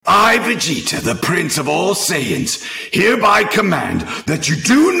I, Vegeta, the Prince of all Saiyans, hereby command that you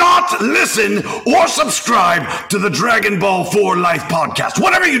do not listen or subscribe to the Dragon Ball 4 Life podcast.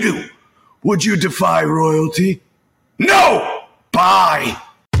 Whatever you do, would you defy royalty? No! Bye!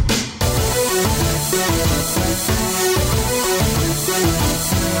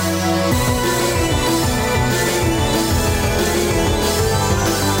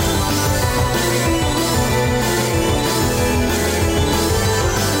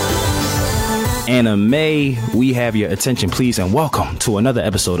 Anime, we have your attention, please, and welcome to another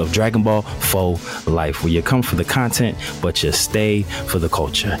episode of Dragon Ball 4 Life, where you come for the content, but you stay for the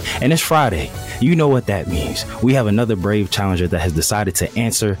culture. And it's Friday. You know what that means. We have another brave challenger that has decided to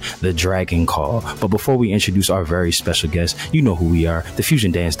answer the Dragon Call. But before we introduce our very special guest, you know who we are, the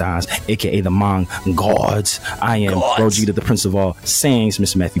Fusion Dance Dons, aka the Mong Gods. I am Rojita, the Prince of all Saiyans,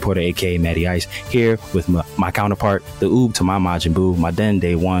 Mr. Matthew Porter, aka Matty Ice, here with my counterpart, the Oob to my Majin Buu, my Den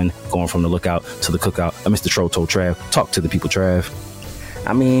Day One, going from the lookout to the cookout, Mr. Troto Trav. Talk to the people, Trav.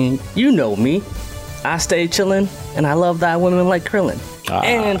 I mean, you know me. I stay chillin', and I love that women like Krillin.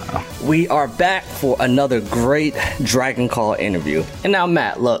 And we are back for another great Dragon Call interview. And now,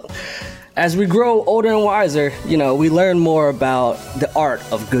 Matt, look, as we grow older and wiser, you know, we learn more about the art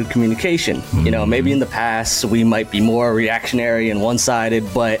of good communication. You know, maybe in the past, we might be more reactionary and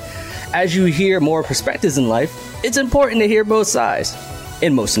one-sided, but as you hear more perspectives in life, it's important to hear both sides.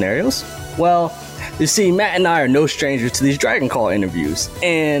 In most scenarios, well, you see, Matt and I are no strangers to these Dragon Call interviews.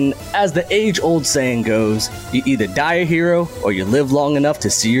 And as the age-old saying goes, you either die a hero or you live long enough to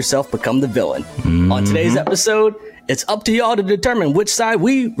see yourself become the villain. On today's episode, it's up to y'all to determine which side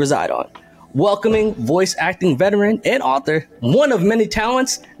we reside on. Welcoming voice acting veteran and author, one of many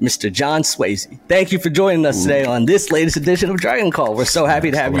talents, Mr. John Swasey. Thank you for joining us today on this latest edition of Dragon Call. We're so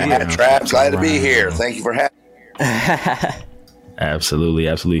happy to have you here. Trav, glad to be here. Thank you for having me.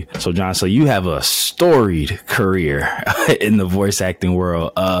 Absolutely. So, John, you have a storied career in the voice acting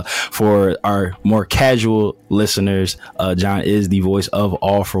world. For our more casual listeners, John is the voice of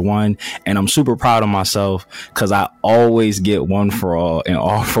All for One, and I'm super proud of myself because I always get One for All and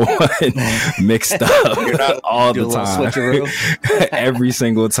All for One mixed up all the time. Every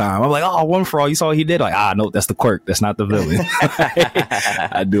single time. I'm like, oh, One for All, you saw what he did? Like, no, that's the quirk. That's not the villain.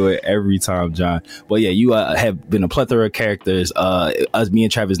 I do it every time, John. But yeah, you have been a plethora of characters. Me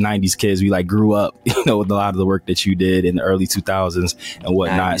and Travis 90s kids, we like grew up, you know, with a lot of the work that you did in the early 2000s and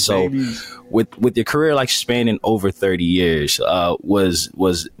whatnot. So with your career like spanning over 30 years,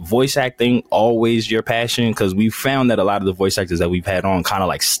 was voice acting always your passion? Because we found that a lot of the voice actors that we've had on kind of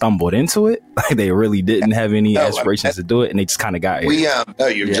like stumbled into it. Like they really didn't have any aspirations to do it, and they just kind of got here. No,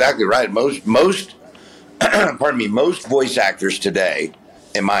 you're exactly right. Most pardon me, most voice actors today,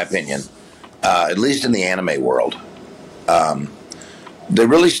 in my opinion, at least in the anime world, they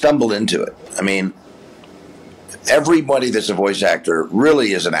really stumbled into it. I mean, everybody that's a voice actor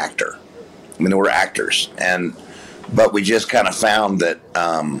really is an actor. I mean, we're actors, but we just kind of found that,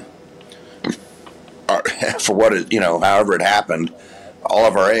 for what it, however it happened, all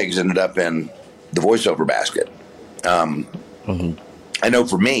of our eggs ended up in the voiceover basket. I know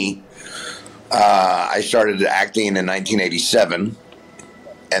for me, I started acting in 1987,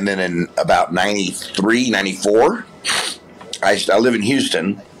 and then in about 93, 94. I live in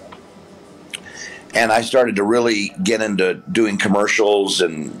Houston, and I started to really get into doing commercials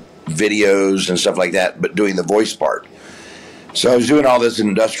and videos and stuff like that, but doing the voice part. So I was doing all this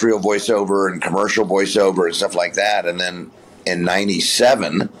industrial voiceover and commercial voiceover and stuff like that. And then in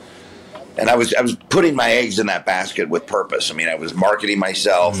 97, and I was putting my eggs in that basket with purpose. I mean, I was marketing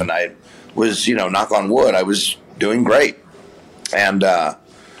myself, and I was, knock on wood, I was doing great. And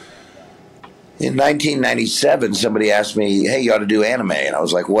in 1997, somebody asked me, hey, you ought to do anime. And I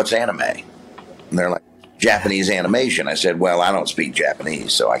was like, what's anime? And they're like, Japanese animation. I said, well, I don't speak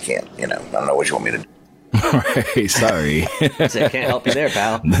Japanese, so I can't, I don't know what you want me to do. Right, sorry. So can't help you there,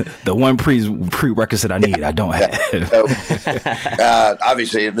 pal. The one prerequisite I need, I don't have. So,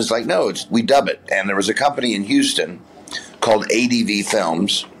 obviously, it was like, no, we dub it. And there was a company in Houston called ADV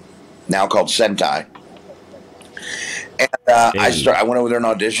Films, now called Sentai. And I went over there and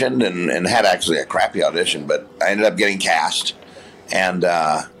auditioned and had actually a crappy audition, but I ended up getting cast. And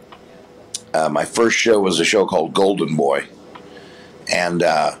my first show was a show called Golden Boy. And,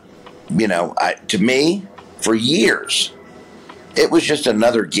 to me, for years, it was just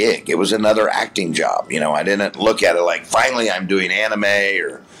another gig. It was another acting job. I didn't look at it like, finally I'm doing anime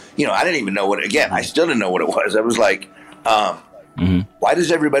or, I didn't even know I still didn't know what it was. I was like, why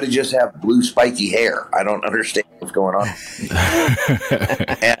does everybody just have blue spiky hair? I don't understand what's going on.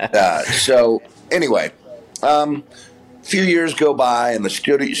 And so anyway, a few years go by and the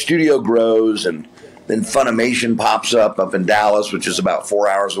studio grows, and then Funimation pops up in Dallas, which is about 4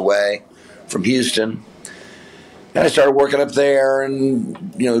 hours away from Houston. And I started working up there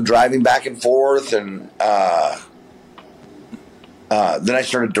and, driving back and forth. And then I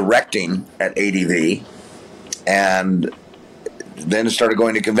started directing at ADV. And then started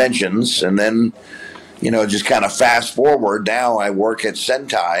going to conventions. And then, just kind of fast forward. Now I work at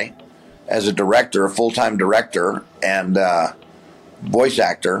Sentai as a director, a full-time director and voice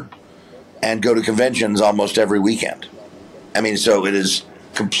actor, and go to conventions almost every weekend. I mean, so it has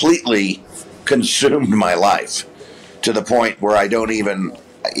completely consumed my life to the point where I don't even,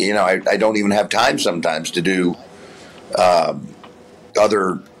 I don't even have time sometimes to do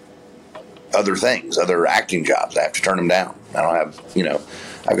other things, other acting jobs. I have to turn them down. I don't have,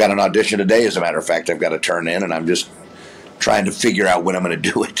 I've got an audition today, as a matter of fact, I've got to turn in, and I'm just trying to figure out when I'm going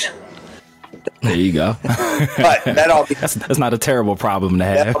to do it. There you go. But that's not a terrible problem to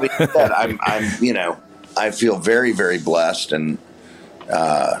have. That being said, I'm I feel very, very blessed, and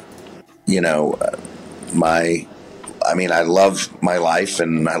I love my life,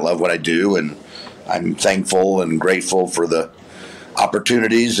 and I love what I do, and I'm thankful and grateful for the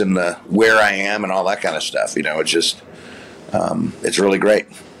opportunities and the where I am and all that kind of stuff. It's just it's really great.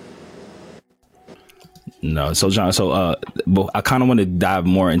 No, so John, I kind of want to dive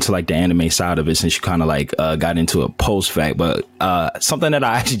more into like the anime side of it, since you kind of like got into it post fact. But something that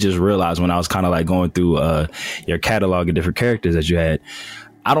I actually just realized when I was kind of like going through your catalog of different characters that you had,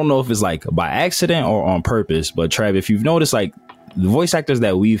 I don't know if it's like by accident or on purpose, but Trav, if you've noticed, like the voice actors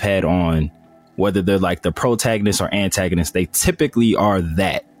that we've had on, whether they're like the protagonists or antagonists, they typically are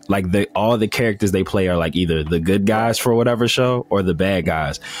that. Like all the characters they play are like either the good guys for whatever show or the bad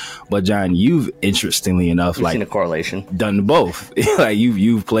guys. But John, you've interestingly enough seen a correlation, done both. Like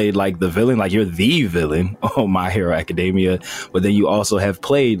you've played like the villain, like you're the villain on My Hero Academia, but then you also have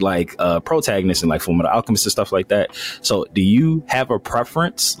played like protagonists in like Fullmetal Alchemist and stuff like that. So do you have a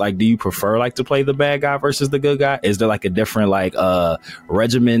preference? Like, do you prefer like to play the bad guy versus the good guy? Is there like a different like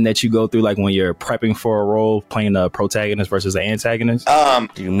regimen that you go through, like when you're prepping for a role, playing the protagonist versus the antagonist?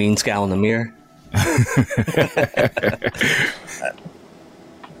 Do you mean scowl in the mirror?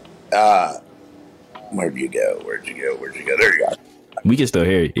 Where'd you go? There you are. We can still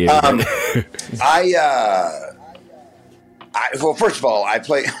hear you. Yeah. Well, first of all, I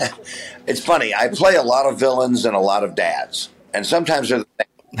play. It's funny. I play a lot of villains and a lot of dads, and sometimes they're the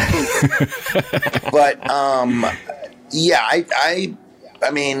same. But yeah, I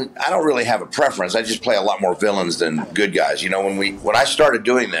mean, I don't really have a preference. I just play a lot more villains than good guys. When I started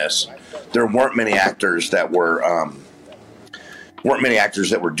doing this, there weren't many actors that were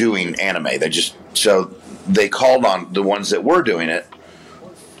doing anime. They called on the ones that were doing it,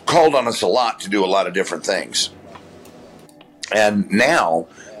 called on us a lot to do a lot of different things. And now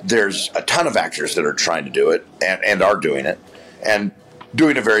there's a ton of actors that are trying to do it and are doing it and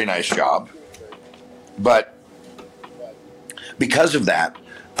doing a very nice job. But because of that,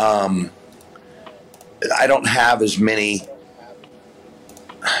 I don't have as many,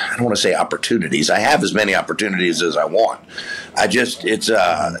 I don't want to say opportunities. I have as many opportunities as I want. But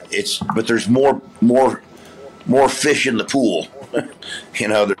there's more fish in the pool.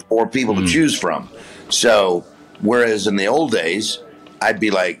 There's more people to choose from. So, whereas in the old days, they'd be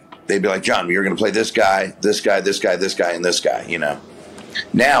like, John, you're going to play this guy, this guy, this guy, this guy, and this guy,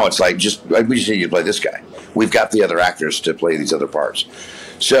 Now it's like, we just need you to play this guy. We've got the other actors to play these other parts.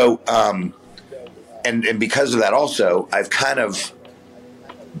 So, and because of that also, I've kind of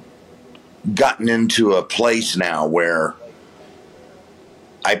gotten into a place now where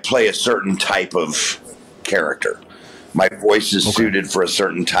I play a certain type of character. My voice is suited for a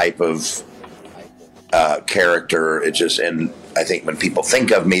certain type of character. And I think when people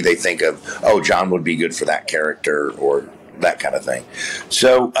think of me, they think of, oh, John would be good for that character or that kind of thing.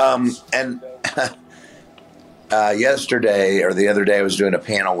 So, yesterday or the other day, I was doing a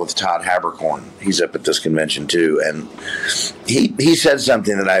panel with Todd Habercorn. He's up at this convention too, and he said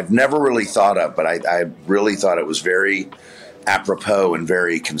something that I've never really thought of, but I really thought it was very apropos and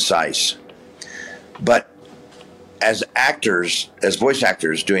very concise. But as actors, as voice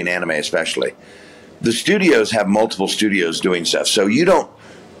actors doing anime especially, the studios have multiple studios doing stuff. So you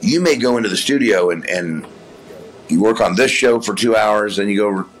may go into the studio and you work on this show for 2 hours, then you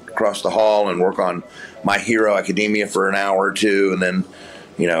go across the hall and work on My Hero Academia for an hour or two, and then,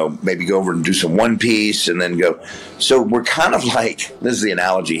 maybe go over and do some One Piece and then go. So we're kind of like, this is the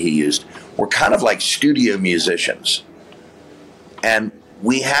analogy he used, we're kind of like studio musicians. And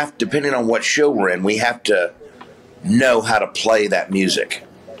we have, depending on what show we're in, we have to know how to play that music.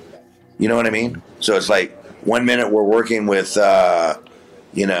 You know what I mean? So it's like, 1 minute we're working with,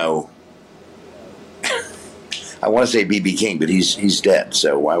 you know, I want to say BB King, but he's dead.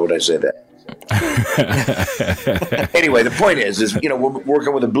 So why would I say that? Anyway, the point is, you know, we're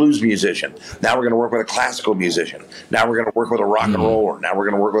working with a blues musician. Now we're going to work with a classical musician. Now we're going to work with a rock and roller. Now we're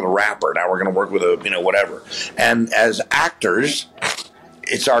going to work with a rapper. Now we're going to work with a, you know, whatever. And as actors,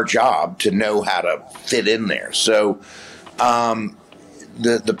 it's our job to know how to fit in there. So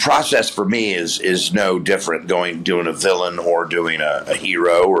the process for me is no different doing a villain or doing a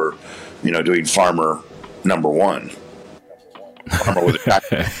hero or, you know, doing Farmer #1. Farmer with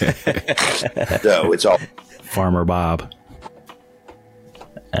a so it's all Farmer Bob.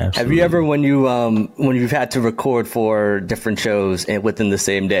 Absolutely. Have you ever, when you've had to record for different shows and within the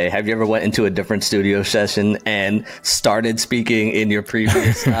same day, have you ever went into a different studio session and started speaking in your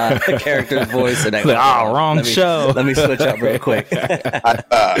previous character's voice? And wrong show. Let me switch up real quick.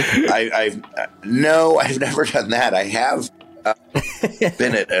 No, I've never done that. I have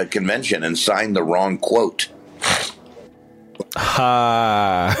been at a convention and signed the wrong quote. And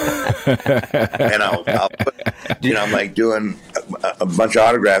I'll put, you know, I'm like doing a bunch of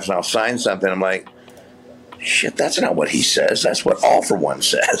autographs and I'll sign something. I'm like, shit, that's not what he says. That's what All for One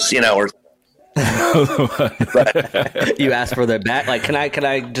says, you know, or but, you ask for their back. Like, can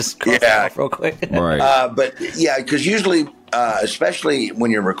I just cross it off real quick? Right. But yeah, because usually, especially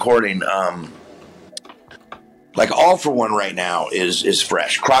when you're recording, like All for One right now is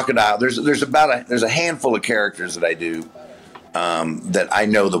fresh. Crocodile. There's a handful of characters that I do. That I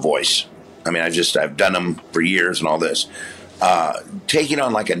know the voice. I mean, I've done them for years and all this. Taking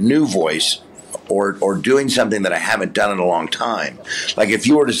on like a new voice or doing something that I haven't done in a long time. Like if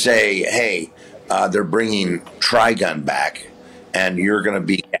you were to say, hey, they're bringing Trigun back and you're going to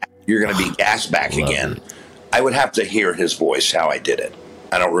be Gas back again. I would have to hear his voice, how I did it.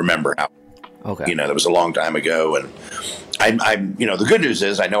 I don't remember how. Okay. You know, that was a long time ago. And I'm you know, the good news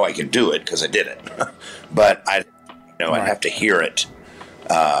is I know I can do it because I did it. But I'd have to hear it.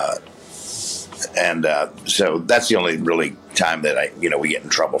 So that's the only really time that we get in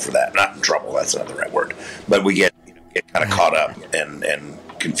trouble for that. Not in trouble, that's not the right word. But we get kind of caught up and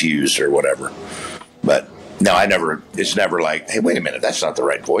confused or whatever. But no, it's never like, hey, wait a minute, that's not the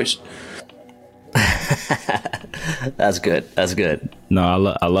right voice. That's good.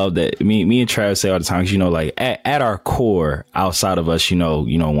 No, I love that. Me and Travis say all the time, like at our core, outside of us,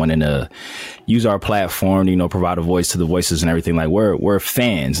 wanting to use our platform, provide a voice to the voices and everything. Like we're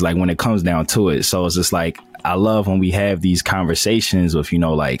fans, like when it comes down to it. So it's just like, I love when we have these conversations with,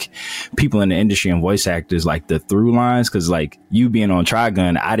 like people in the industry and voice actors, like the through lines. Cause like you being on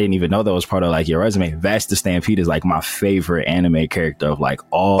Trigun, I didn't even know that was part of like your resume. Vash the Stampede is like my favorite anime character of like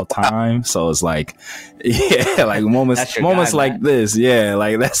all time. So it's like, yeah, like moments guy, like man. This. Yeah.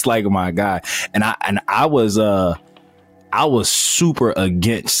 Like that's like my guy. And I was super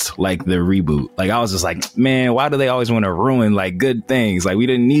against like the reboot. Like I was just like, man, why do they always want to ruin like good things? Like we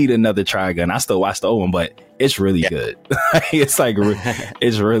didn't need another Trigun. I still watched the old one, but it's really good. It's like,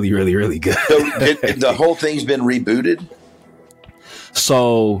 it's really, really, really good. So the whole thing's been rebooted?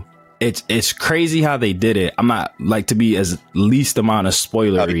 So it's crazy how they did it. I'm not like to be as least amount of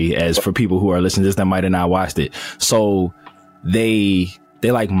spoilery as for people who are listening to this that might have not watched it. So they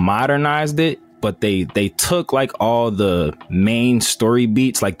like modernized it. But they took like all the main story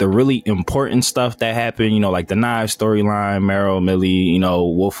beats, like the really important stuff that happened, like the Knives storyline, Meryl, Millie,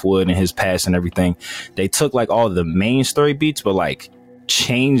 Wolfwood and his past and everything. They took like all the main story beats, but like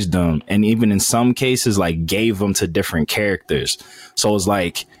changed them. And even in some cases, like gave them to different characters. So it's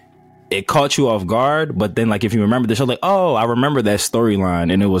like, it caught you off guard. But then like, if you remember the show, like, oh, I remember that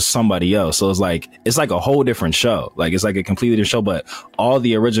storyline and it was somebody else. So it's like a whole different show. Like it's like a completely different show, but all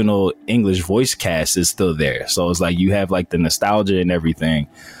the original English voice cast is still there. So it's like, you have like the nostalgia and everything.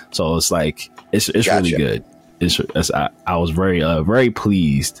 So it's like, it's gotcha. Really good. I was very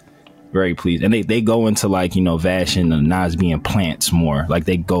pleased. Very pleased. And they go into like, Vash and Nas being plants more. Like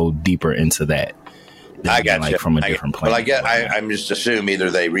they go deeper into that. I got like you. From a different planet. Well, I'm just assuming either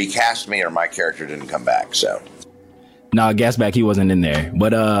they recast me or my character didn't come back. So, no, Gasback, he wasn't in there.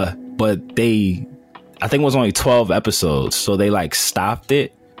 But I think it was only 12 episodes, so they like stopped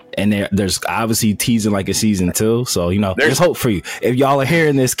it. And there's obviously teasing like a season 2. So there's hope for you. If y'all are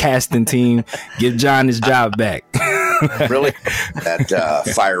hearing this, casting team, give John his job back. Really,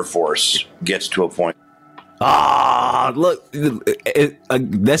 that Fire Force gets to a point. Look,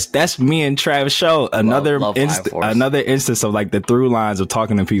 that's me and Travis show. Another instance of like the through lines of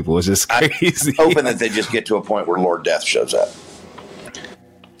talking to people. It's just crazy. I'm hoping that they just get to a point where Lord Death shows up.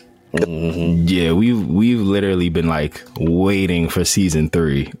 Yeah, we've literally been like waiting for season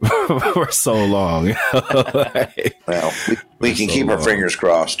 3 for so long. Well, we can keep our fingers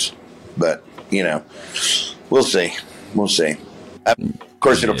crossed, but we'll see. Of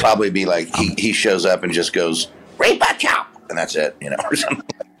course, it'll probably be like he shows up and just goes Reaper chop, and that's it, or something.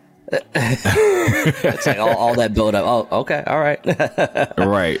 It's like all that build up. Oh, okay, all right.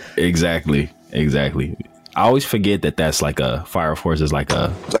 Right, exactly. I always forget that's like a Fire Force is like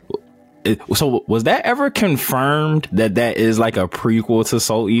a. So was that ever confirmed that is like a prequel to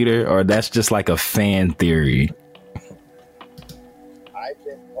Soul Eater, or that's just like a fan theory? I've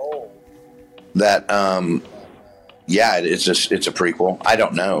been told that it's a prequel. I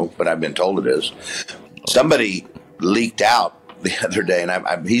don't know, but I've been told it is. Somebody leaked out the other day,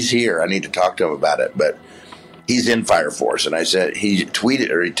 and he's here. I need to talk to him about it, but he's in Fire Force, and I said he tweeted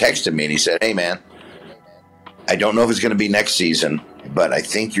or he texted me, and he said, "Hey man, I don't know if it's going to be next season, but I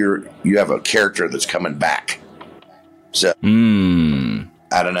think you have a character that's coming back." So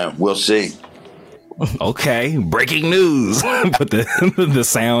I don't know. We'll see. Okay, breaking news. Put the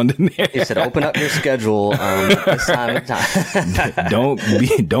sound in there. He said, "Open up your schedule this time and time."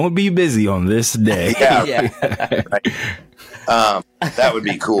 Don't be busy on this day. Yeah. Right. That would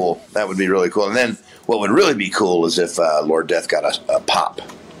be cool. That would be really cool. And then what would really be cool is if Lord Death got a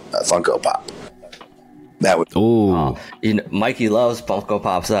Funko Pop. That would. Ooh. Mikey loves Funko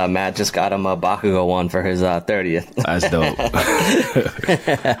Pops. Matt just got him a Bakugo one for his 30th. That's dope.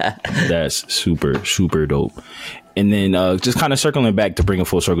 That's super, super dope. And then just kind of circling back to bring it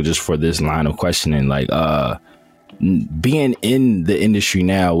full circle just for this line of questioning, like being in the industry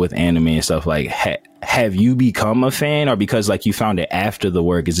now with anime and stuff, like have you become a fan, or because like you found it after the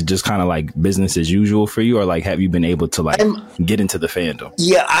work, is it just kind of like business as usual for you, or like have you been able to like get into the fandom?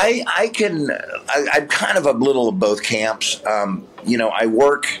 Yeah, I'm kind of a little of both camps. I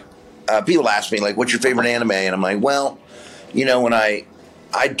work, people ask me like, what's your favorite anime? And I'm like, well, when I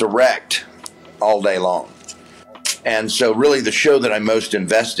direct all day long. And so really the show that I'm most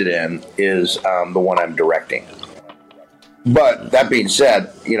invested in is the one I'm directing. But that being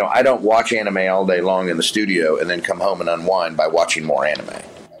said, I don't watch anime all day long in the studio and then come home and unwind by watching more anime.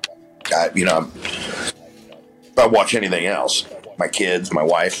 If I watch anything else, my kids, my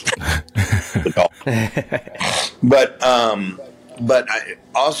wife, the dog. But I,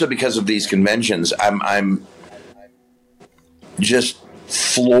 also because of these conventions, I'm just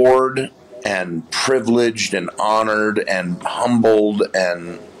floored and privileged and honored and humbled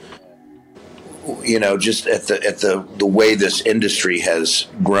and just at the way this industry has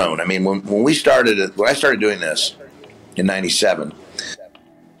grown. I mean, when I started doing this in '97,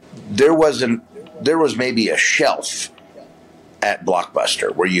 there was maybe a shelf at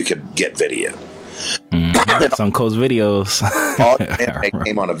Blockbuster where you could get video. Suncoast videos. All it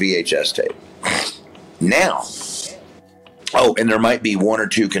came on a VHS tape. Now, and there might be 1 or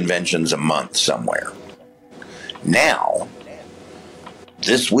 2 conventions a month somewhere. Now,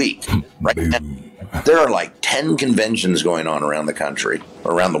 this week, right now, there are like 10 conventions going on around the country,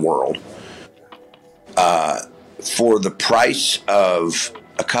 around the world, for the price of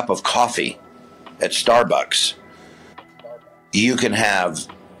a cup of coffee at Starbucks. You can have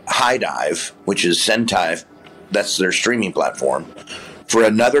High Dive, which is Sentai, that's their streaming platform. For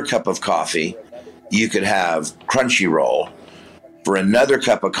another cup of coffee, you could have Crunchyroll. For another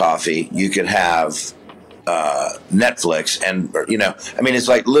cup of coffee, you could have Netflix, and it's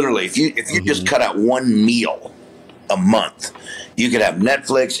like literally if you just cut out one meal a month, you could have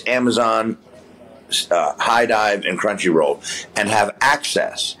Netflix, Amazon, High Dive, and Crunchyroll, and have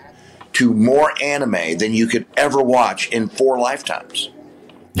access to more anime than you could ever watch in 4 lifetimes.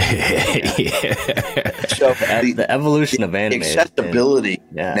 So the evolution of anime, accessibility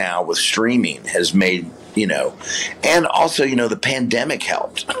now with streaming has made and also the pandemic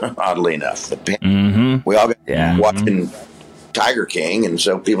helped. Oddly enough, we all got watching Tiger King, and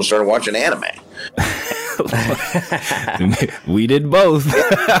so people started watching anime. We did both.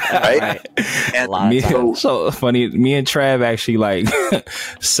 Right? And so funny. Me and Trav actually like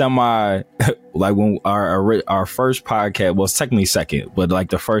semi like when our first podcast was technically second, but like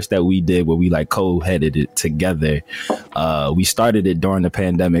the first that we did where we like co-headed it together. We started it during the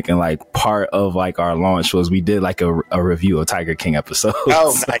pandemic, and like part of like our launch was we did like a review of Tiger King episodes.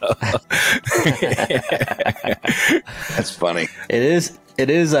 Oh, nice. That's funny. It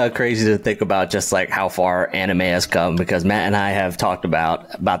is crazy to think about just like how far anime has come, because Matt and I have talked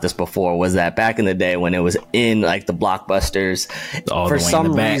about this before, was that back in the day when it was in like the blockbusters, for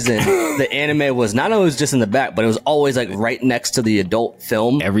some reason the anime anime was not only just in the back, but it was always like right next to the adult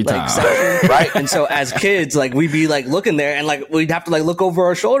film every time, section. Right? And so as kids, like we'd be like looking there, and like we'd have to like look over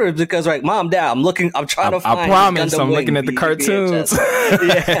our shoulders because like, Mom, Dad, I'm trying to find. I promise, I'm looking at the cartoons.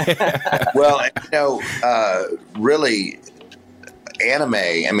 Yeah. Well, really, anime.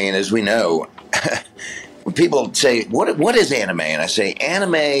 I mean, as we know, people say, "What is anime?" And I say,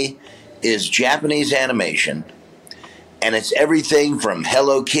 anime is Japanese animation, and it's everything from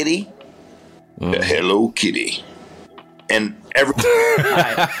Hello Kitty to Hello Kitty, and every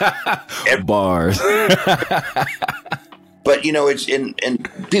bars. But it's and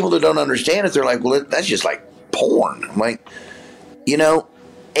people that don't understand it, they're like, "Well, that's just like porn." I'm like,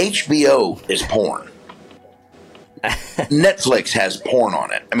 HBO is porn. Netflix has porn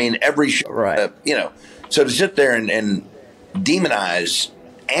on it. I mean, every show, right? So to sit there and demonize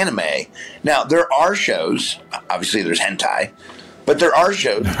anime. Now, there are shows, obviously there's hentai, but there are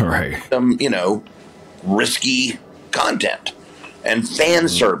shows, right? Some, risky content and fan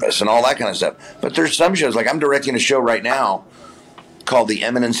service and all that kind of stuff. But there's some shows, like I'm directing a show right now called The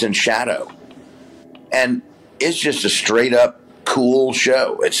Eminence in Shadow. And it's just a straight up cool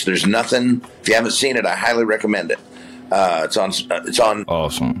show. There's nothing, if you haven't seen it, I highly recommend it. It's on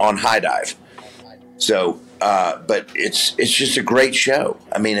awesome on High Dive. So, but it's just a great show.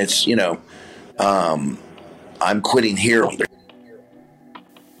 I mean, I'm quitting here.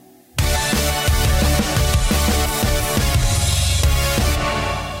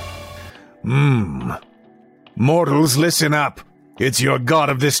 Mortals, listen up. It's your god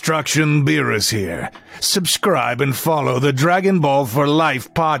of destruction, Beerus here. Subscribe and follow the Dragon Ball for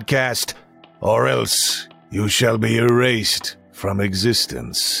Life podcast, or else you shall be erased from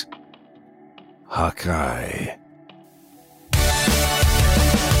existence. Hakai.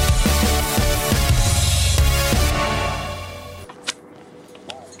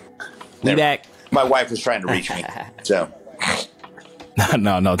 We back. My wife was trying to reach me, so.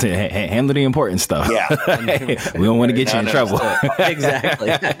 No, handle the important stuff. Yeah. We don't want to get you in trouble. Exactly.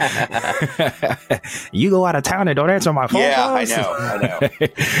 You go out of town and don't answer my phone calls? I know.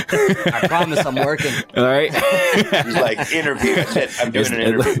 I promise I'm working. All right. He's like, interview. I said, I'm doing an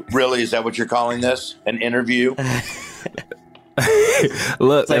interview. Really? Is that what you're calling this? An interview?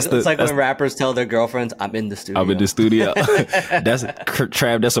 Look, it's like when rappers tell their girlfriends, "I'm in the studio." That's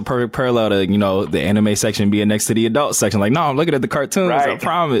Trav. That's a perfect parallel to the anime section being next to the adult section. Like, no, I'm looking at the cartoons. Right. I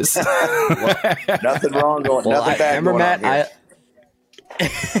promise. Nothing wrong going. Nothing bad. Remember, going Matt? on here.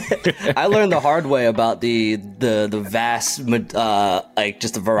 I learned the hard way about the vast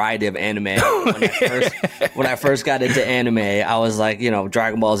just the variety of anime. When I first got into anime, I was like,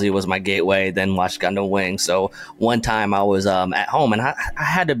 Dragon Ball Z was my gateway, then watched Gundam Wing. So one time I was at home, and I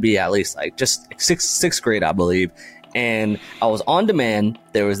had to be at least like just sixth grade, I believe. And I was on demand.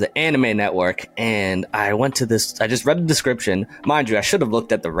 There was the Anime Network, and I went to this. I just read the description. Mind you, I should have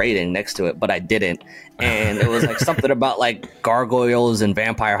looked at the rating next to it, but I didn't. And it was like something about like gargoyles and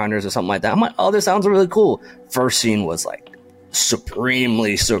vampire hunters or something like that. I'm like, oh, this sounds really cool. First scene was like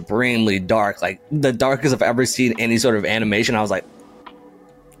supremely dark, like the darkest I've ever seen any sort of animation. I was like,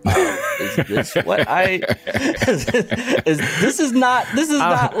 is this what this is not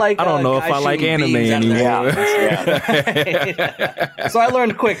like I don't know if I like anime anymore. So I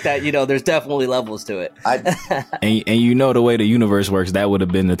learned quick that there's definitely levels to it. And the way the universe works, that would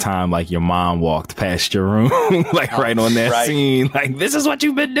have been the time like your mom walked past your room like right on that scene, like, this is what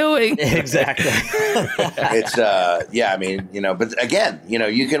you've been doing. Exactly. It's I mean, but again,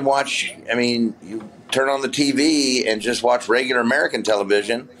 you can watch, I mean, you turn on the TV and just watch regular American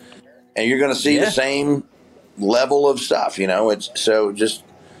television, and you're going to see the same level of stuff. It's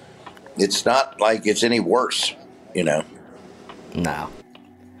not like it's any worse. No.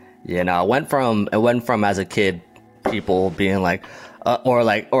 It went from as a kid, people being like,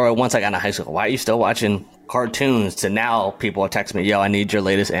 or once I got into high school, why are you still watching cartoons, to now people are texting me, yo, I need your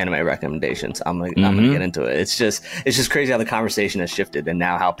latest anime recommendations. I'm like, I'm gonna get into it. It's just crazy how the conversation has shifted, and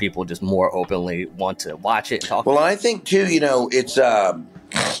now how people just more openly want to watch it and talk. Well, I think too, it's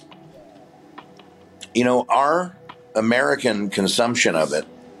our American consumption of it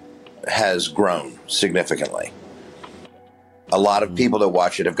has grown significantly. A lot of people that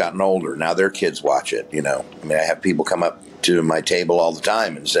watch it have gotten older. Now their kids watch it, I mean, I have people come up to my table all the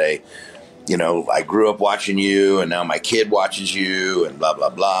time and say, I grew up watching you, and now my kid watches you, and blah, blah,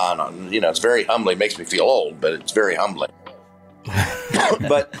 blah. And, it's very humbling. It makes me feel old, but it's very humbling.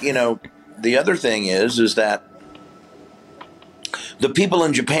 But, the other thing is that the people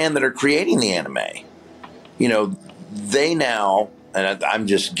in Japan that are creating the anime, they now, and I'm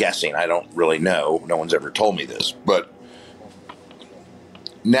just guessing, I don't really know, no one's ever told me this, but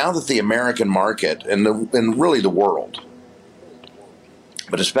now that the American market and really the world,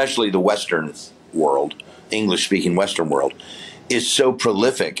 but especially the Western world, English-speaking Western world, is so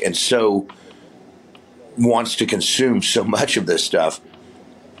prolific and so wants to consume so much of this stuff,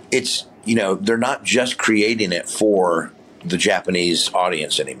 it's, they're not just creating it for the Japanese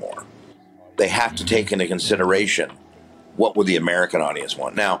audience anymore. They have to take into consideration what would the American audience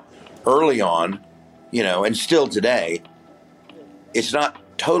want. Now, early on, and still today, it's not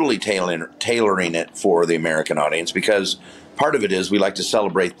totally tailoring it for the American audience, because part of it is we like to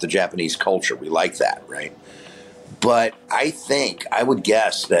celebrate the Japanese culture. We like that, right? But I would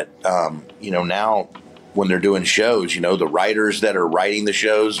guess that, now when they're doing shows, the writers that are writing the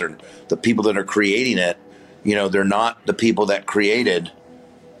shows or the people that are creating it, they're not the people that created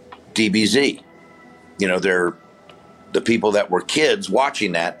DBZ. They're the people that were kids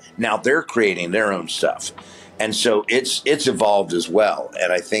watching that. Now they're creating their own stuff. And so it's evolved as well.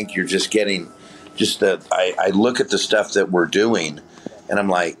 And I think you're just getting I look at the stuff that we're doing and I'm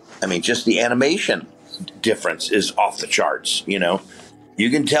like, just the animation difference is off the charts. You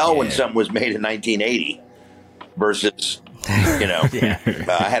can tell when something was made in 1980 versus,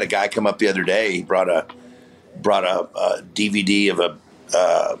 I had a guy come up the other day. He brought a DVD of a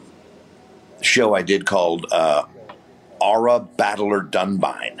show I did called Aura Battler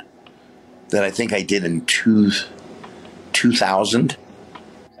Dunbine that I think I did in 2000.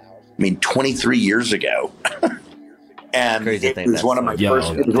 23 year years ago. And it was one of my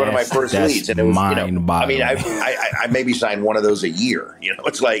first. It was one of my first leads, and it was mind-boggling. I maybe signed one of those a year.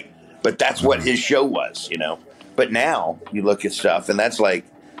 It's like, but that's what his show was. But now you look at stuff, and that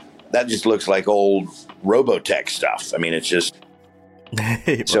just looks like old Robotech stuff. It's just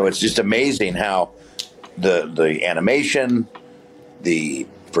so it's just amazing how the animation, the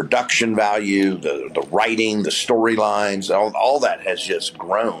production value, the writing, the storylines, all that has just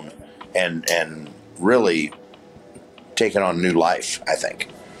grown and really taken on new life, I think.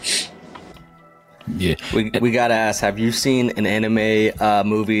 Yeah, we gotta ask: have you seen an anime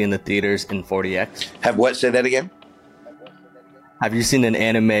movie in the theaters in 4DX? Have what? Say that again. Have you seen an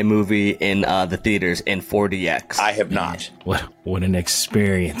anime movie in the theaters in 4DX? I have not. What an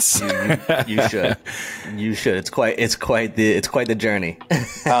experience! You should. You should. It's quite the journey.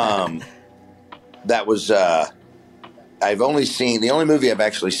 That was. I've only seen the only movie I've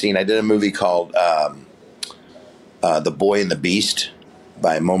actually seen. I did a movie called The Boy and the Beast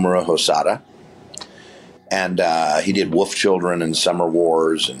by Mamoru Hosoda, and he did Wolf Children and Summer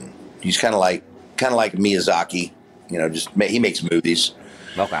Wars, and he's kind of like Miyazaki. He makes movies.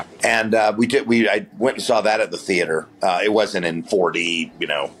 Okay. And I went and saw that at the theater. It wasn't in 4D,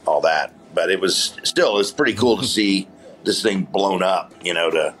 all that, but it was pretty cool to see this thing blown up,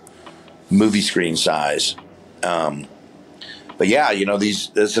 to movie screen size. But yeah,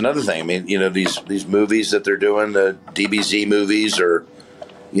 that's another thing. These movies that they're doing, the DBZ movies or,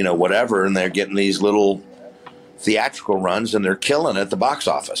 whatever, and they're getting these little theatrical runs and they're killing at the box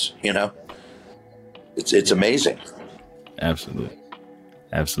office, It's amazing. Absolutely.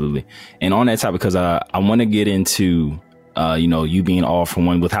 And on that topic, because I want to get into, you being all for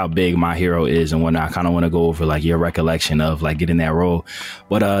one with how big My Hero is and whatnot. I kind of want to go over your recollection of getting that role.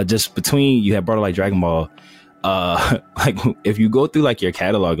 But just between, you had brought up Dragon Ball. If you go through your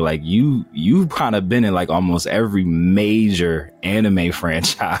catalog, you've kind of been in almost every major anime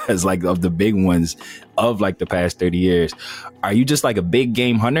franchise, of the big ones of the past 30 years. Are you just a big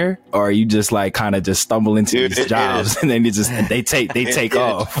game hunter, or are you just kind of just stumble into these jobs and then they take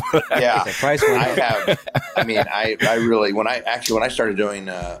off? Yeah. I really, when I started doing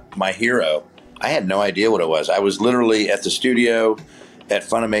My Hero, I had no idea what it was. I was literally at the studio at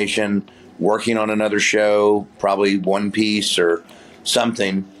Funimation working on another show, probably One Piece or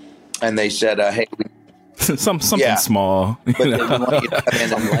something, and they said, "Hey, something small." But they want you to come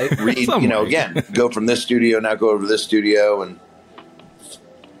in and read, again, go from this studio, now go over to this studio, and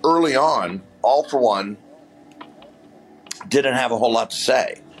early on, All For One didn't have a whole lot to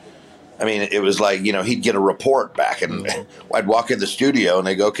say. It was he'd get a report back, and I'd walk in the studio, and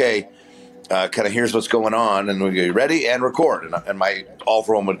they go, "Okay, kind of here's what's going on," and we go, "Ready and record," and my All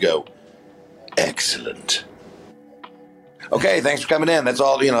For One would go, "Excellent. Okay, thanks for coming in. That's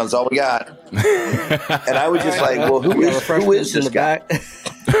all. That's all we got." And I was just well, who is this guy?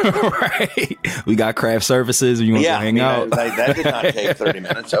 Right. We got craft services. You want to hang out? That did not take 30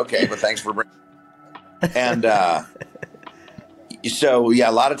 minutes. Okay, but thanks for bringing. And so a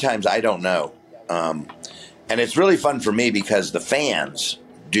lot of times I don't know, and it's really fun for me because the fans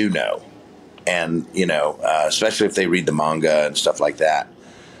do know, and especially if they read the manga and stuff like that.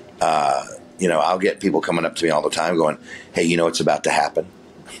 I'll get people coming up to me all the time going, "Hey, what's about to happen?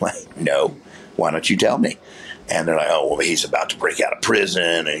 I'm like, no, why don't you tell me? And they're like, oh, well, he's about to break out of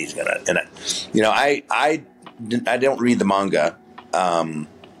prison, and he's gonna. And I don't read the manga.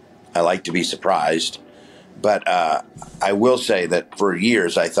 I like to be surprised, but I will say that for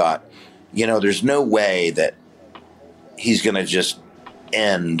years I thought, there's no way that he's gonna just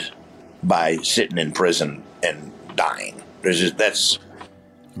end by sitting in prison and dying. There's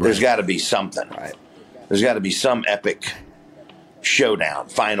got to be something, right? There's got to be some epic showdown,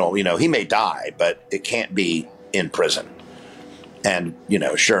 final. He may die, but it can't be in prison. And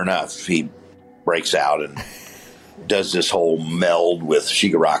sure enough, he breaks out and does this whole meld with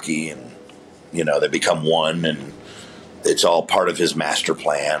Shigaraki, and they become one, and it's all part of his master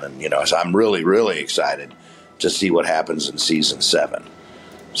plan. And so I'm really, really excited to see what happens in season 7.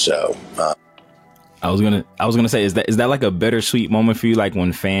 So I was gonna say, is that like a bittersweet moment for you, like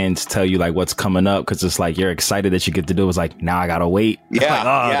when fans tell you like what's coming up, because it's like you're excited that you get to do it. It's like, now I gotta wait. Yeah,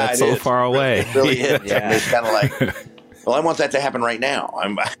 like, that's so far away. It really is. Yeah. It's kind of like, well, I want that to happen right now.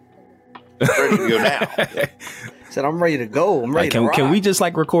 I'm ready to go now. Said, I'm ready to go. I'm ready to rock. Can we just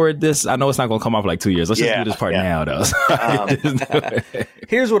like record this? I know it's not going to come off for like 2 years. Let's just do this part now, though.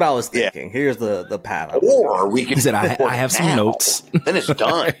 Here's what I was thinking. Here's the path. Or we can. He said, I have some notes. Then it's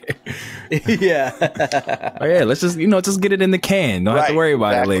done. Yeah. Oh, yeah. Let's just just get it in the can. Don't have to worry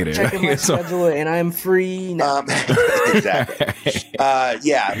about it later. Checking my schedule, and I'm free now. Exactly.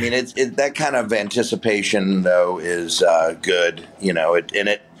 Yeah. I mean, that kind of anticipation though is good.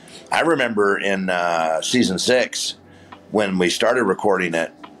 I remember in season 6 when we started recording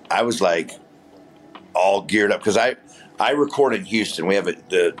it, I was like all geared up because I record in Houston. We have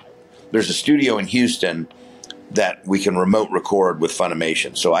there's a studio in Houston that we can remote record with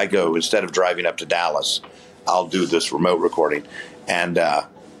Funimation. So I go, instead of driving up to Dallas, I'll do this remote recording. And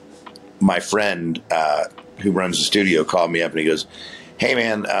my friend who runs the studio called me up and he goes, hey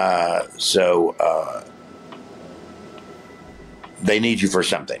man, so they need you for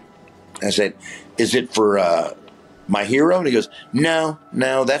something. I said, is it for My Hero? And he goes, no,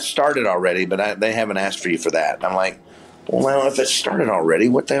 that started already, but they haven't asked for you for that. And I'm like, well, now if it started already,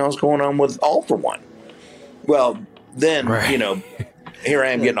 what the hell's going on with All for One? Well, then, here I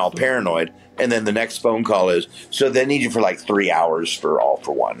am getting all paranoid. And then the next phone call is, so they need you for like 3 hours for All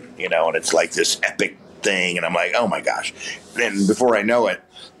for One, and it's like this epic thing. And I'm like, oh my gosh. And before I know it,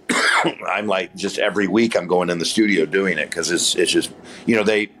 I'm like, just every week I'm going in the studio doing it because it's just,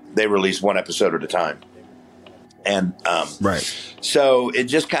 they release one episode at a time. And right. So it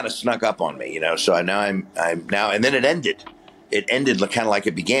just kind of snuck up on me, So now I'm now, and then it ended. It ended kind of like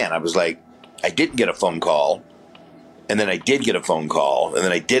it began. I was like, I didn't get a phone call, and then I did get a phone call, and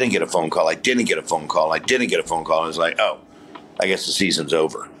then I didn't get a phone call. I didn't get a phone call. I didn't get a phone call. And I was like, oh, I guess the season's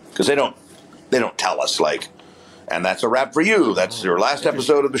over because they don't tell us like, and that's a wrap for you. That's your last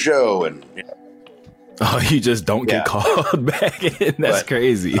episode of the show, and. Oh, you just don't get called back in. That's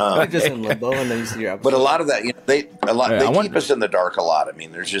crazy. Just in limbo, and then you see your episode. But a lot of that, they keep us in the dark a lot. I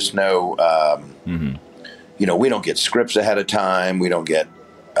mean, there's just no, we don't get scripts ahead of time. We don't get.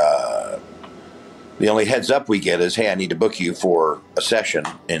 The only heads up we get is, hey, I need to book you for a session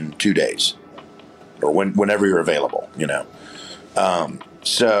in 2 days, or whenever you're available.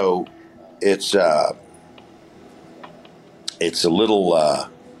 So it's a little.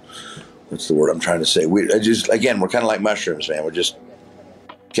 What's the word I'm trying to say? We're kind of like mushrooms, man. We're just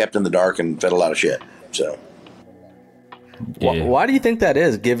kept in the dark and fed a lot of shit. So, why do you think that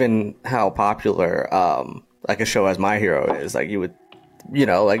is? Given how popular, like a show as My Hero is, like you would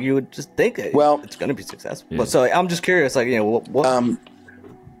just think it's going to be successful. Yeah. So I'm just curious, like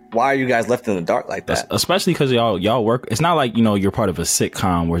why are you guys left in the dark like that? Especially because y'all work. It's not like you're part of a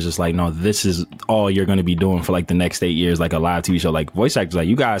sitcom where it's just like, no, this is all you're going to be doing for like the next 8 years, like a live TV show. Like voice actors, like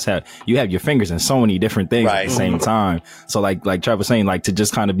you guys have your fingers in so many different things at the same time. So like Trevor was saying, like to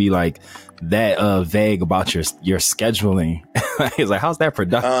just kind of be like that vague about your scheduling. It's like, how's that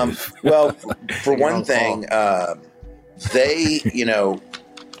productive? Well, for one thing, they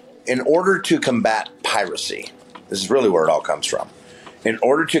in order to combat piracy, this is really where it all comes from. In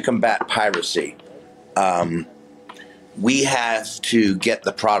order to combat piracy, we have to get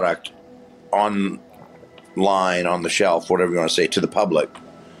the product online, on the shelf, whatever you want to say, to the public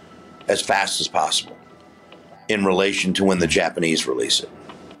as fast as possible in relation to when the Japanese release it.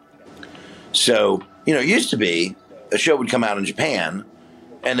 So, it used to be a show would come out in Japan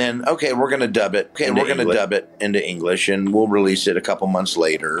and then, okay, we're going to dub it. Okay, we're going to dub it into English and we'll release it a couple months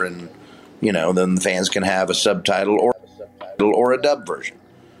later. And, then the fans can have a subtitle or a dub version.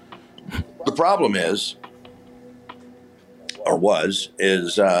 The problem is, or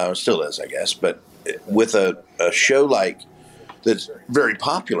still is, I guess, but with a show like that's very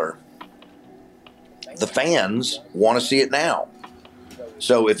popular, the fans want to see it now.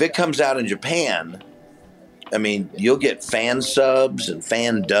 So if it comes out in Japan, I mean, you'll get fan subs and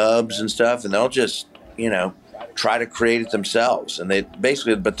fan dubs and stuff, and they'll just, try to create it themselves. And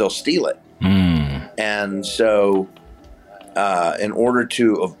but they'll steal it. And so in order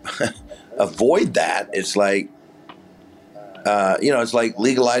to avoid that, it's like, it's like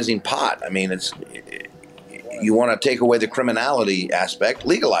legalizing pot. I mean, you want to take away the criminality aspect,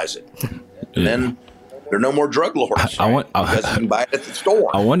 legalize it. And then there are no more drug lords because you can buy it at the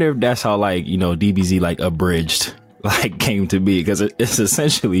store. I wonder if that's how DBZ abridged came to be, because it's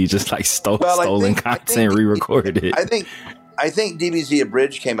essentially just stolen content re-recorded. I think DBZ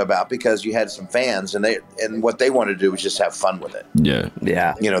Abridged came about because you had some fans, and what they wanted to do was just have fun with it. Yeah.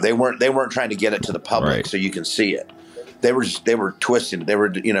 They weren't trying to get it to the public so you can see it. They were twisting. They were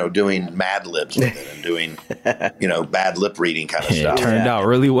doing Mad Libs with it and doing bad lip reading kind of stuff. It turned out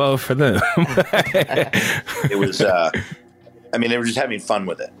really well for them. It was. They were just having fun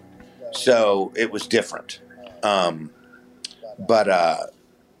with it, so it was different. So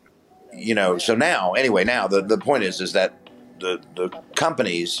now the point is that the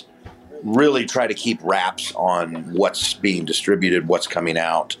companies really try to keep wraps on what's being distributed, what's coming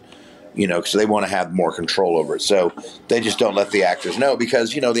out, because they want to have more control over it. So they just don't let the actors know,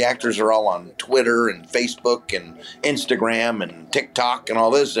 because, the actors are all on Twitter and Facebook and Instagram and TikTok and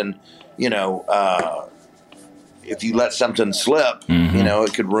all this. And, if you let something slip,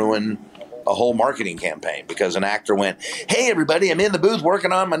 it could ruin a whole marketing campaign, because an actor went, "Hey, everybody, I'm in the booth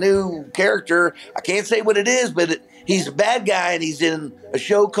working on my new character. I can't say what it is, but he's a bad guy, and he's in a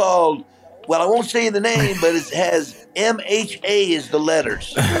show called, well, I won't say the name, but it has MHA as the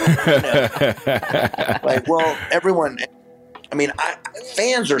letters." Everyone,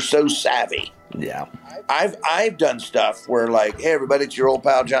 fans are so savvy. Yeah. I've done stuff where "Hey, everybody, it's your old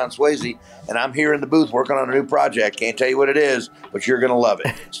pal John Swasey, and I'm here in the booth working on a new project. Can't tell you what it is, but you're going to love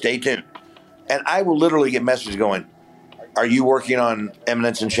it. Stay tuned." And I will literally get messages going, "Are you working on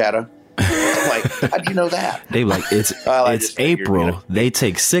Eminence and Shadow?" I'm like, "How'd you know that?" They it's April. They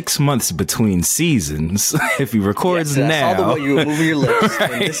take 6 months between seasons. If he records now, that's all the way you move your lips,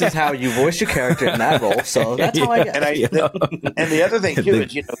 and this is how you voice your character in that role. So that's how I get. And the other thing too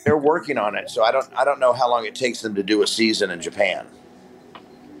is, they're working on it. So I don't know how long it takes them to do a season in Japan.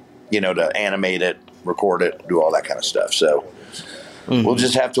 To animate it, record it, do all that kind of stuff. So we'll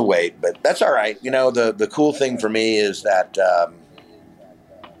just have to wait. But that's all right. The cool thing for me is that.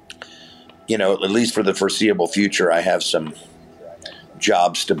 At least for the foreseeable future, I have some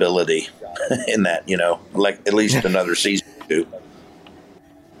job stability in that, at least another season or two.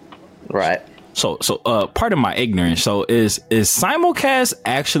 Right. So part of my ignorance. So is simulcast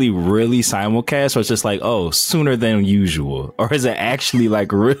actually really simulcast, or it's just sooner than usual, or is it actually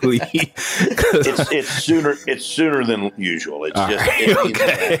really? It's sooner than usual. It's just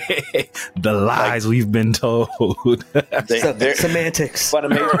the lies we've been told. Semantics.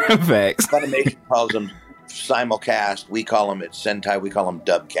 Funimation calls them simulcast. We call them at Sentai. We call them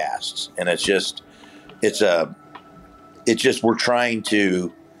dubcasts, and it's just we're trying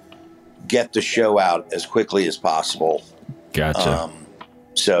to get the show out as quickly as possible. Gotcha.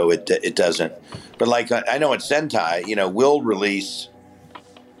 So it doesn't. But I know at Sentai, we'll release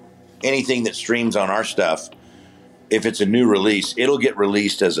anything that streams on our stuff. If it's a new release, it'll get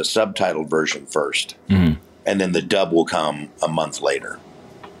released as a subtitled version first, and then the dub will come a month later.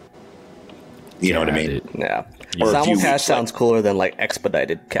 You know what I mean? Yeah. Simulcast sounds cooler than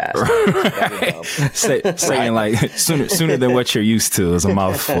expedited cast. Saying sooner than what you're used to is a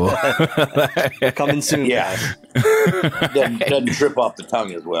mouthful. Coming soon. Yeah. doesn't trip off the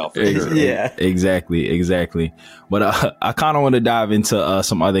tongue as well. Yeah. Exactly. But I kind of want to dive into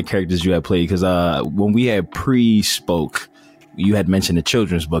some other characters you had played, because when we had pre-spoke, you had mentioned the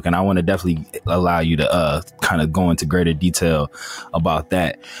children's book, and I want to definitely allow you to kind of go into greater detail about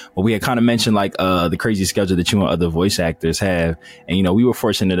that. But we had kind of mentioned the crazy schedule that you and other voice actors have. And, we were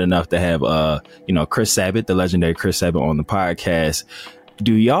fortunate enough to have, Chris Sabat, the legendary Chris Sabat, on the podcast.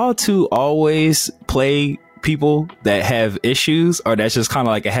 Do y'all two always play people that have issues, or that's just kind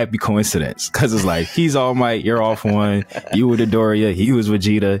of a happy coincidence? Because it's he's All Might, you're Off One, you with Doria, he was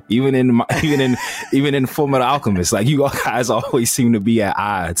Vegeta, even in Full Metal Alchemist, you guys always seem to be at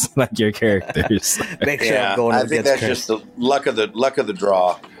odds, your characters. Make sure I'm going. I think that's Chris. just the luck of the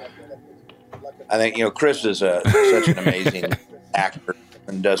draw. I think Chris is such an amazing actor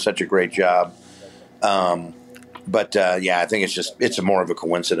and does such a great job. I think it's more of a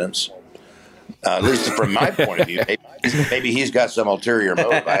coincidence. At least from my point of view. Maybe he's got some ulterior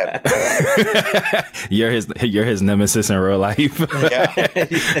motive. You're his nemesis in real life. Yeah.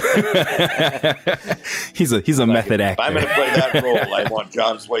 he's a method actor. If I'm going to play that role, I want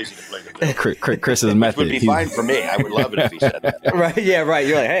John Swasey to play the villain. Chris's method would be fine for me. I would love it if he said that. Right? Yeah, right.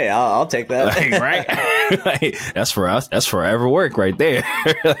 You're like, hey, I'll take that. Like, right? Like, that's for us. That's forever work right there.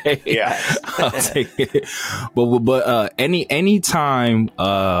 Like, Yeah. I'll take it. But any time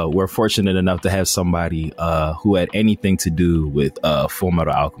we're fortunate enough to have somebody who had anything to do with Full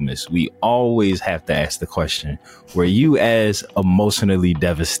Metal Alchemist, we always have to ask the question: were you as emotionally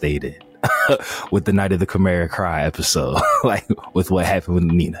devastated with the Night of the Chimera Cry episode, like with what happened with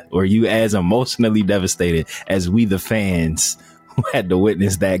Nina? Were you as emotionally devastated as we, the fans, who had to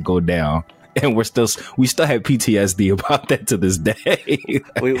witness that go down? And we still have PTSD about that to this day.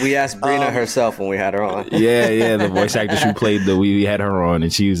 we asked Brina herself when we had her on. Yeah, the voice actress who played we had her on,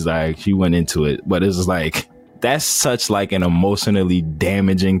 and she was like, she went into it, but it was like, that's such like an emotionally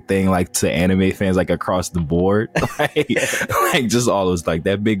damaging thing, like to anime fans, like across the board. like just all those, like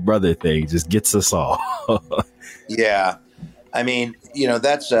that Big Brother thing just gets us all. Yeah. I mean,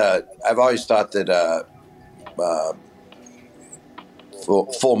 that's, I've always thought that,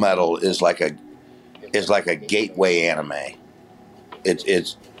 Full Metal is like a gateway anime.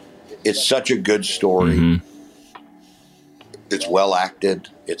 It's such a good story. Mm-hmm. It's well acted.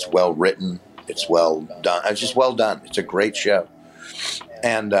 It's well written. It's well done. It's just well done. It's a great show,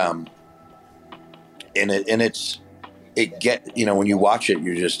 and when you watch it,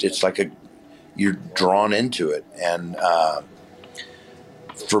 it's like you're drawn into it. And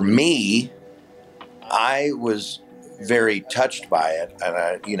for me, I was very touched by it,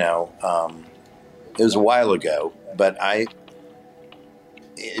 and it was a while ago, but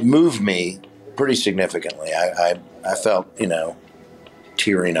it moved me pretty significantly. I felt,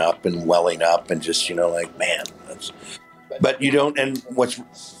 tearing up and welling up, and just, like, man, but you don't, and what's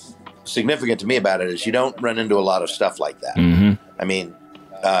significant to me about it is you don't run into a lot of stuff like that. Mm-hmm. I mean,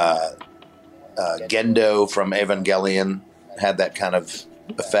 Gendo from Evangelion had that kind of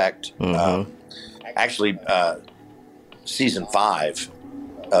effect. Mm-hmm. Actually, season 5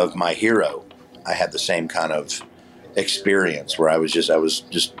 of My Hero, I had the same kind of experience where I was just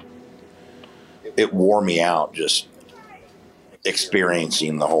it wore me out just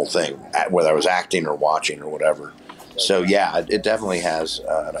experiencing the whole thing, whether I was acting or watching or whatever. So yeah, it definitely has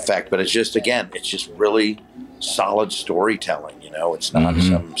an effect, but it's just really solid storytelling. It's not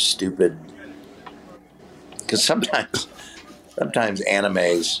some stupid, because sometimes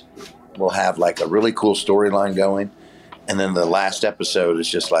animes will have like a really cool storyline going, and then the last episode is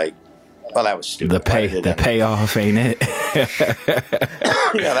just like, well, that was stupid. The payoff, ain't it?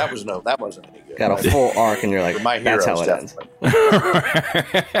 Yeah, that wasn't any good. Got a full arc, and you're like, My that's how Hero it ends.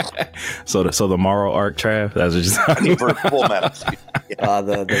 So the moral arc, Trav. That's what you're For Full Metal.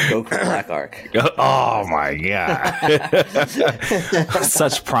 The Goku Black arc. Oh my god!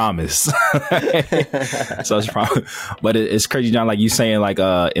 Such promise. Such promise. But it's crazy, John. Like you saying, like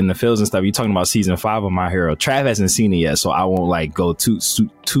in the fields and stuff. You talking about season 5 of My Hero. Trav hasn't seen it yet, so I won't like go too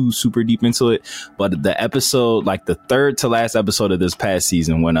super deep into it. But the episode, like the third to last episode of this past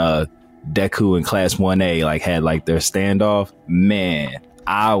season, when Deku and Class 1A like had like their standoff, man,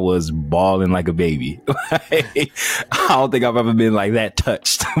 I was bawling like a baby. I don't think I've ever been like that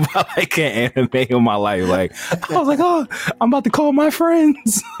touched by like an anime in my life. Like I was like, oh, I'm about to call my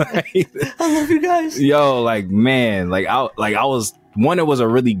friends. I love you guys. Yo, like man, I was one. It was a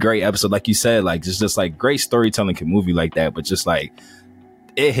really great episode, like you said. Like just like great storytelling can move you like that, but just like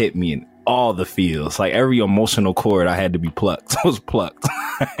it hit me in all the feels. Like every emotional cord I had to be plucked. I was plucked.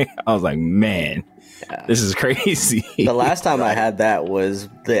 I was like, man. Yeah. This is crazy. The last time I had that was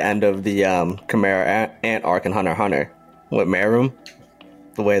the end of the Chimera Ant arc in Hunter x Hunter with Meruem.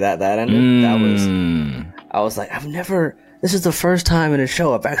 The way that ended, I was like, this is the first time in a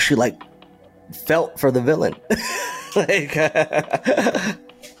show I've actually like felt for the villain. Like,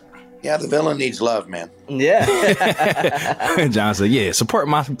 yeah, the villain needs love, man. Yeah. John said, yeah, support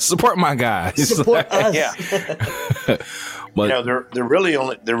my guys. Support us. Yeah. But they're really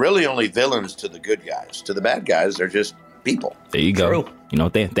only villains to the good guys. To the bad guys, they're just people. There you go. True.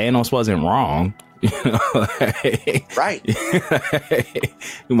 Thanos wasn't wrong. Right.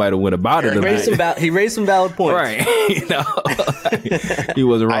 He might have went about it. He raised some valid points. Right. He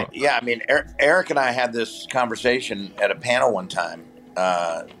wasn't wrong. Eric and I had this conversation at a panel one time.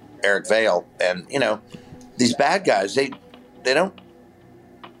 Eric Vale, and these bad guys, they don't.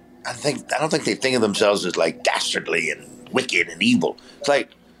 I don't think they think of themselves as like dastardly and wicked and evil. It's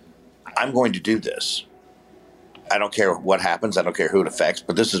like, I'm going to do this. I don't care what happens. I don't care who it affects,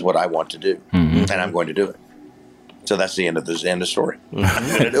 but this is what I want to do, and I'm going to do it. So that's the end of the story. I'm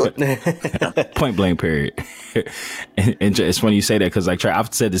going to do it. Point blank, period. and it's funny you say that because like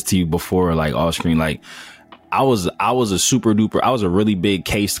I've said this to you before, like off screen, like I was a super duper. I was a really big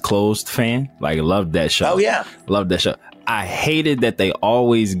Case Closed fan. Like loved that show. Oh yeah, loved that show. I hated that they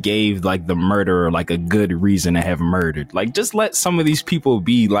always gave like the murderer like a good reason to have murdered. Like just let some of these people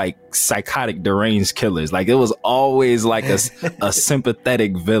be like psychotic deranged killers. Like it was always like a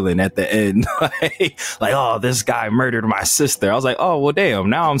sympathetic villain at the end. like, oh, this guy murdered my sister. I was like, oh, well, damn.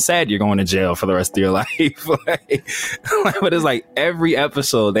 Now I'm sad you're going to jail for the rest of your life. But it's like every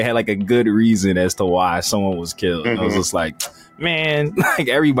episode they had like a good reason as to why someone was killed. I was just like, man, like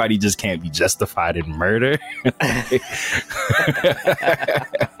everybody just can't be justified in murder.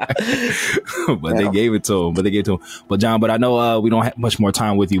 But they gave it to him. But John, I know we don't have much more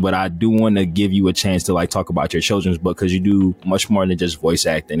time with you, but I do want to give you a chance to like talk about your children's book because you do much more than just voice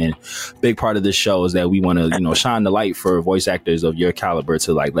acting. And big part of this show is that we want to, shine the light for voice actors of your caliber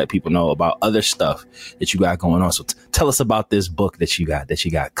to like let people know about other stuff that you got going on. So tell us about this book that you got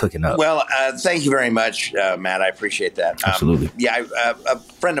cooking up. Well, thank you very much, Matt. I appreciate that. Absolutely. Yeah, a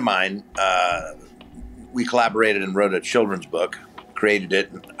friend of mine, we collaborated and wrote a children's book, created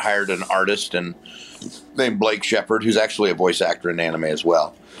it, and hired an artist named Blake Shepard, who's actually a voice actor in anime as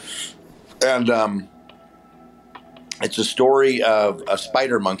well. And it's a story of a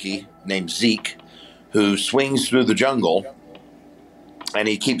spider monkey named Zeke who swings through the jungle, and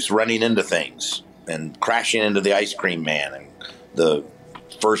he keeps running into things and crashing into the ice cream man and the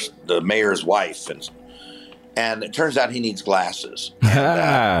mayor's wife, and it turns out he needs glasses.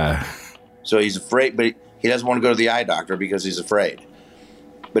 And, so he's afraid, but he doesn't want to go to the eye doctor because he's afraid.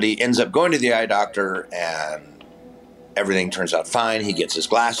 But he ends up going to the eye doctor, and everything turns out fine. He gets his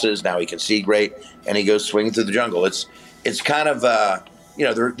glasses. Now he can see great, and he goes swinging through the jungle. It's kind of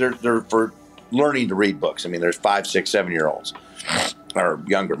they're for learning to read books. I mean, there's 5, 6, 7-year-olds or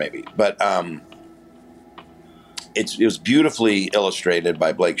younger maybe, but it was beautifully illustrated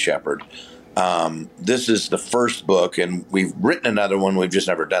by Blake Shepard. This is the first book, and we've written another one. We've just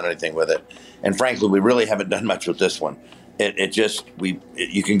never done anything with it. And frankly, we really haven't done much with this one.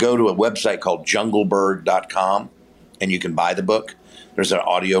 You can go to a website called jungleberg.com and you can buy the book. There's an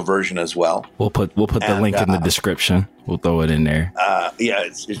audio version as well. We'll put the link in the description. We'll throw it in there.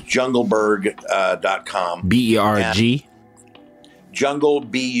 It's jungleberg.com. BERG. Jungle,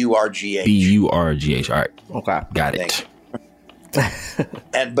 BURGH. BURGH. All right. Okay. Got it.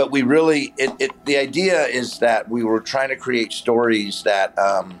 But we really, the idea is that we were trying to create stories that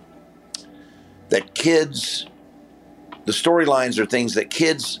kids, the storylines are things that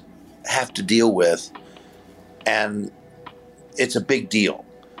kids have to deal with, and it's a big deal.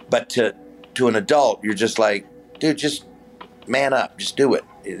 But to an adult, you're just like, dude, just man up, just do it.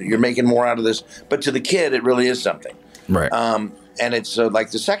 You're making more out of this. But to the kid, it really is something. Right. And it's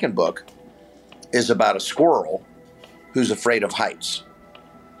like the second book is about a squirrel who's afraid of heights.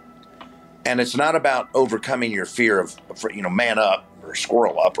 And it's not about overcoming your fear of man up or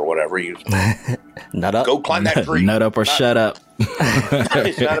squirrel up or whatever. You nut up. Go climb that tree. Nut up or shut up.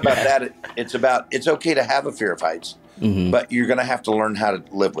 It's not about that. It's about, it's okay to have a fear of heights, but you're going to have to learn how to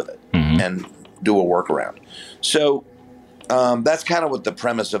live with it and do a workaround. So that's kind of what the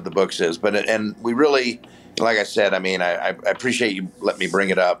premise of the books is. And we really, like I said, I mean, I appreciate you letting me bring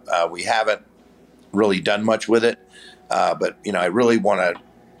it up. We haven't really done much with it. But, I really want to,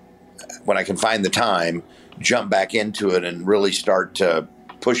 when I can find the time, jump back into it and really start to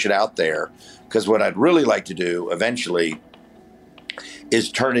push it out there. Because what I'd really like to do eventually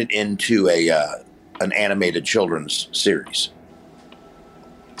is turn it into an animated children's series.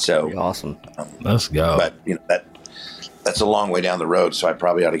 So pretty awesome. Let's go. But, that's a long way down the road, so I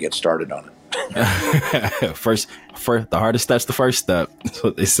probably ought to get started on it. First, the hardest step's the first step. That's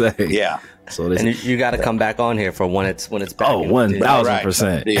what they say. Yeah. So you got to come back on here for when it's back. Oh,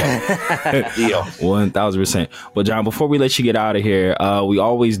 1,000%. Deal. 1,000%. Well, John, before we let you get out of here, we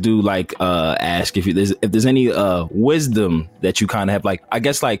always do ask if there's any wisdom that you kind of have, I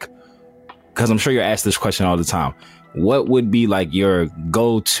guess because I'm sure you're asked this question all the time. What would be your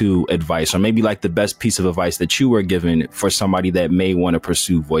go-to advice, or maybe the best piece of advice that you were given for somebody that may want to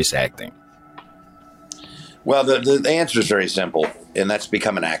pursue voice acting? Well, the answer is very simple, and that's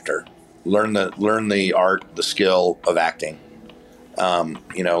become an actor. Learn the art, the skill of acting. A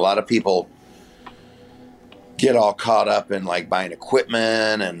lot of people get all caught up in buying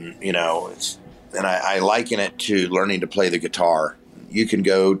equipment, and I liken it to learning to play the guitar. You can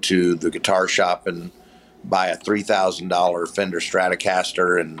go to the guitar shop and buy a $3,000 Fender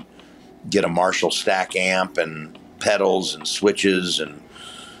Stratocaster and get a Marshall stack amp and pedals and switches and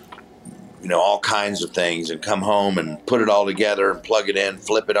all kinds of things, and come home and put it all together and plug it in,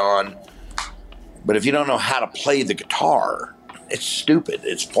 flip it on. But if you don't know how to play the guitar, it's stupid.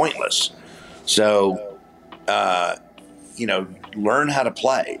 It's pointless. So, learn how to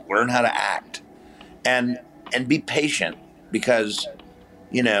play, learn how to act, and be patient, because,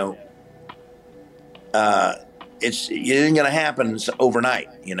 it isn't going to happen overnight,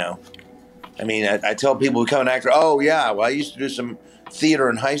 I mean, I tell people who become an actor, oh, yeah, well, I used to do some theater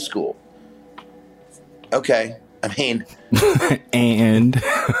in high school. Okay. I mean, and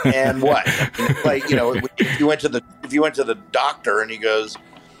what? Like, if you went to the doctor and he goes,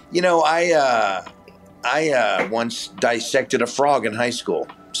 I once dissected a frog in high school,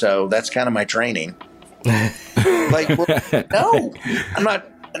 so that's kind of my training. Like, well, no, I'm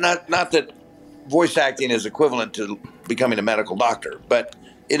not that voice acting is equivalent to becoming a medical doctor, but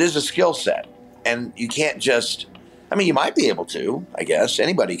it is a skill set, and you can't just, I mean, you might be able to, I guess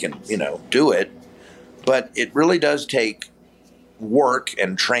anybody can, do it, but it really does take work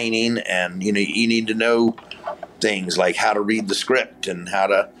and training, and, you need to know things like how to read the script and how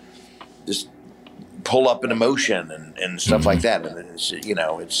to just pull up an emotion and stuff like that. And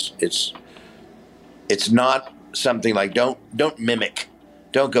it's not something like, don't mimic,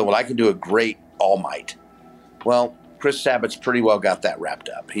 don't go, well, I can do a great All Might. Well, Chris Sabat's pretty well got that wrapped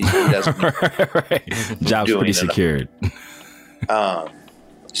up. He doesn't. Right. Job's pretty secured.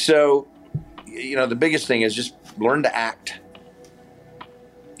 So, the biggest thing is just learn to act,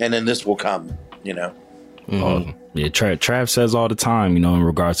 and then this will come. Yeah, Trav says all the time, in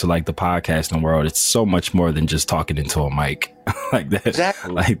regards to like the podcasting world, it's so much more than just talking into a mic. Like that.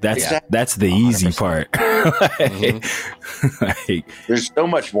 Exactly. Like that's the 100%. Easy part. Like, there's so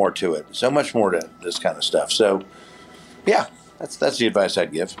much more to it. So much more to this kind of stuff. So, yeah, that's the advice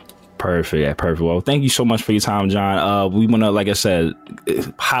I'd give. Perfect. Yeah, perfect. Well, thank you so much for your time, John. We want to, like I said,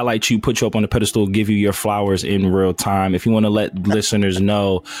 highlight you, put you up on the pedestal, give you your flowers in real time. If you want to let listeners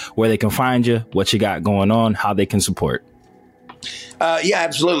know where they can find you, what you got going on, how they can support. Yeah,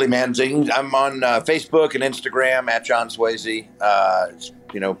 absolutely, man. I'm on Facebook and Instagram at John Swasey. It's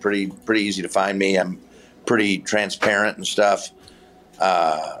pretty easy to find me. I'm pretty transparent and stuff.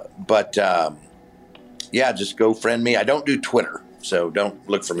 But just go friend me. I don't do Twitter, so don't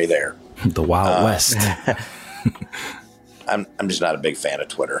look for me there. The Wild West. I'm just not a big fan of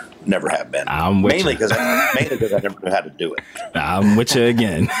Twitter. Never have been. Mainly because I never knew how to do it. I'm with you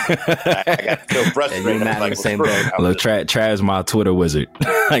again. I got so frustrated. Like, same boat. Look, Trav's my Twitter wizard.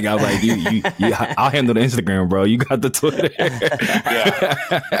 Like, I was like, you, I'll handle the Instagram, bro. You got the Twitter.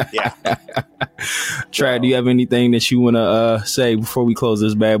 Yeah. Trav, do you have anything that you want to say before we close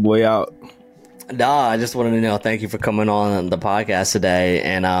this bad boy out? Nah, I just wanted to thank you for coming on the podcast today.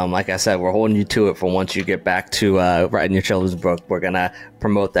 And like I said, we're holding you to it for once you get back to writing your children's book. We're going to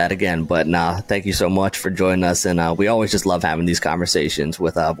promote that again. But thank you so much for joining us. And we always just love having these conversations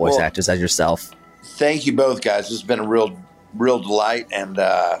with voice actors as yourself. Thank you both, guys. This has been a real delight. And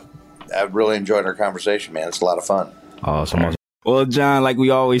I've really enjoyed our conversation, man. It's a lot of fun. Awesome. Well, John, like we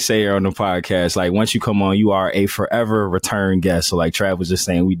always say here on the podcast, like once you come on, you are a forever return guest. So like Trav was just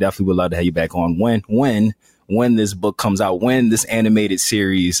saying, we definitely would love to have you back on when this book comes out, when this animated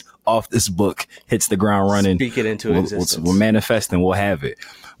series off this book hits the ground running. Speak it into existence. We're manifesting. We'll have it.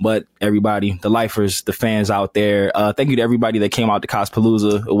 But everybody, the lifers, the fans out there, thank you to everybody that came out to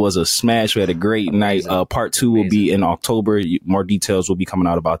Cospalooza. It was a smash. We had a great night. Part 2 will be in October. More details will be coming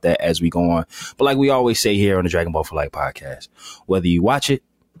out about that as we go on. But like we always say here on the Dragon Ball for Life podcast, whether you watch it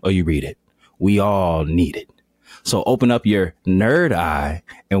or you read it, we all need it. So open up your nerd eye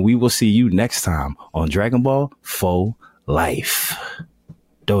and we will see you next time on Dragon Ball for Life.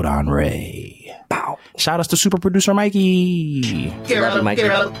 Dodon Ray. Bow. Shout outs to super producer Mikey.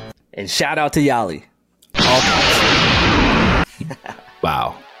 And shout out to Yali.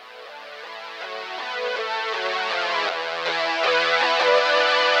 Wow.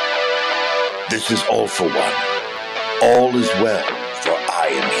 This is All for One. All is well, for I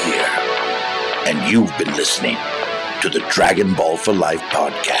am here. And you've been listening to the Dragon Ball for Life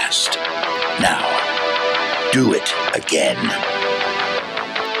podcast. Now, do it again.